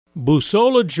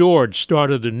Busola George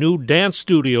started a new dance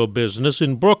studio business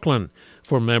in Brooklyn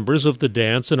for members of the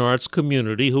dance and arts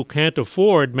community who can't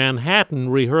afford Manhattan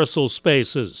rehearsal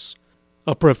spaces.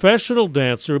 A professional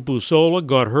dancer, Busola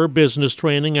got her business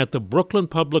training at the Brooklyn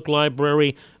Public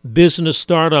Library Business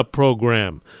Startup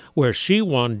Program, where she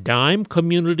won Dime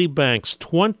Community Bank's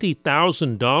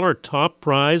 $20,000 top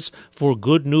prize for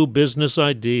good new business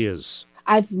ideas.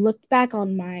 I've looked back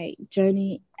on my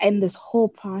journey and this whole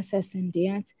process in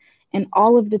dance and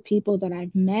all of the people that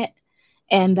I've met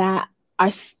and that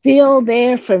are still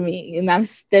there for me. And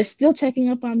they're still checking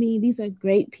up on me. These are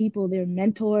great people. They're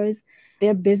mentors.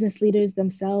 They're business leaders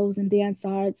themselves in dance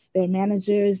arts. They're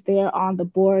managers. They're on the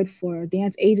board for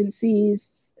dance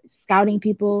agencies, scouting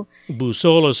people.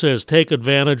 Busola says take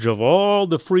advantage of all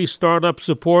the free startup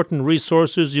support and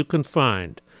resources you can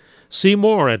find. See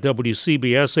more at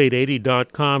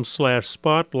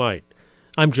WCBS880.com/spotlight.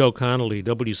 I'm Joe Connolly,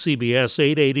 WCBS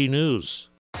 880 News.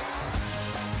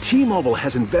 T-Mobile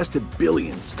has invested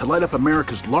billions to light up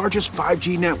America's largest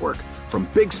 5G network, from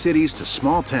big cities to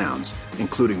small towns,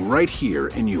 including right here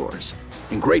in yours.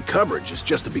 And great coverage is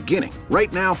just the beginning.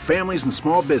 Right now, families and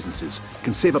small businesses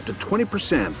can save up to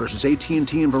 20% versus AT&T and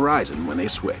Verizon when they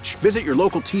switch. Visit your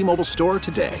local T-Mobile store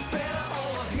today.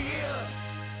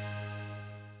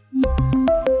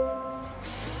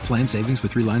 Plan savings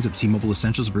with 3 lines of T-Mobile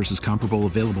Essentials versus comparable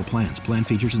available plans. Plan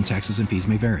features and taxes and fees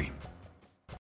may vary.